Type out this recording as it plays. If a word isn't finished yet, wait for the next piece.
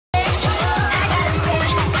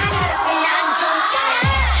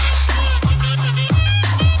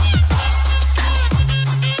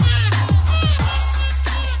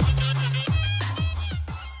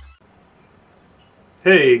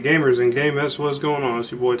Hey gamers and gamettes, what's going on?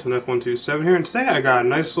 It's your boy Tanek127 here, and today I got a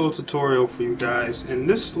nice little tutorial for you guys in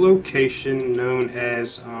this location known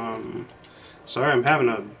as, sorry, I'm having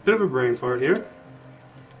a bit of a brain fart here,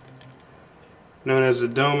 known as the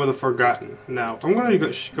Dome of the Forgotten. Now, I'm going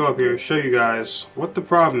to go up here and show you guys what the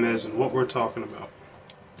problem is and what we're talking about.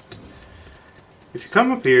 If you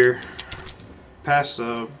come up here, past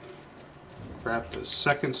the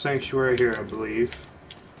second sanctuary here, I believe.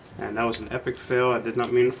 And that was an epic fail. I did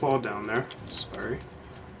not mean to fall down there. Sorry.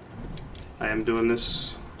 I am doing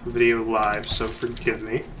this video live, so forgive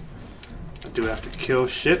me. I do have to kill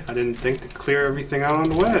shit. I didn't think to clear everything out on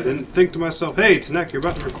the way. I didn't think to myself, hey, Tanek, you're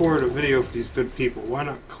about to record a video for these good people. Why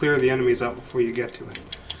not clear the enemies out before you get to it?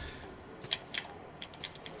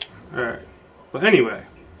 Alright. But anyway,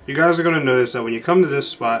 you guys are going to notice that when you come to this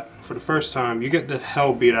spot for the first time, you get the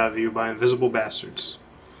hell beat out of you by invisible bastards.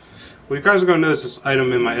 Well, you guys are going to notice this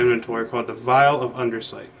item in my inventory called the Vial of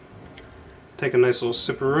Undersight. Take a nice little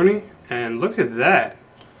sipperoonie, and look at that.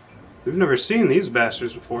 We've never seen these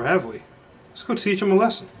bastards before, have we? Let's go teach them a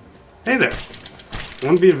lesson. Hey there.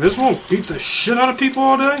 Want to be invisible and beat the shit out of people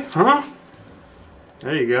all day? Huh?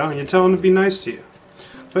 There you go, and you tell them to be nice to you.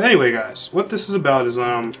 But anyway, guys, what this is about is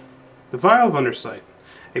the Vial of Undersight.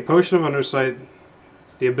 A potion of undersight,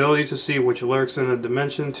 the ability to see which lurks in a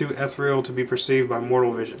dimension too ethereal to be perceived by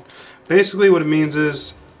mortal vision. Basically what it means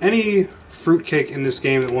is, any fruitcake in this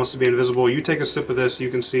game that wants to be invisible, you take a sip of this,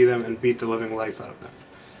 you can see them and beat the living life out of them.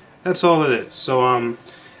 That's all it is. So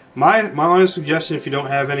my honest suggestion, if you don't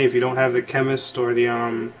have any, if you don't have the chemist or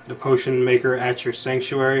the potion maker at your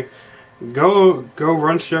sanctuary, go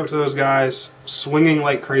run straight up to those guys, swinging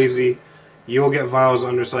like crazy. You'll get Vials of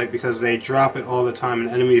Undersight because they drop it all the time, and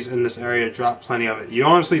enemies in this area drop plenty of it. You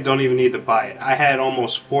honestly don't even need to buy it. I had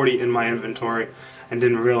almost 40 in my inventory and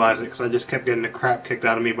didn't realize it because I just kept getting the crap kicked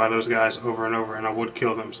out of me by those guys over and over, and I would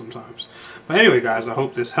kill them sometimes. But anyway, guys, I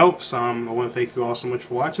hope this helps. I want to thank you all so much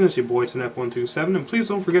for watching. It's your boy Tanek127, and please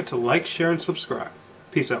don't forget to like, share, and subscribe.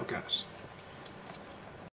 Peace out, guys.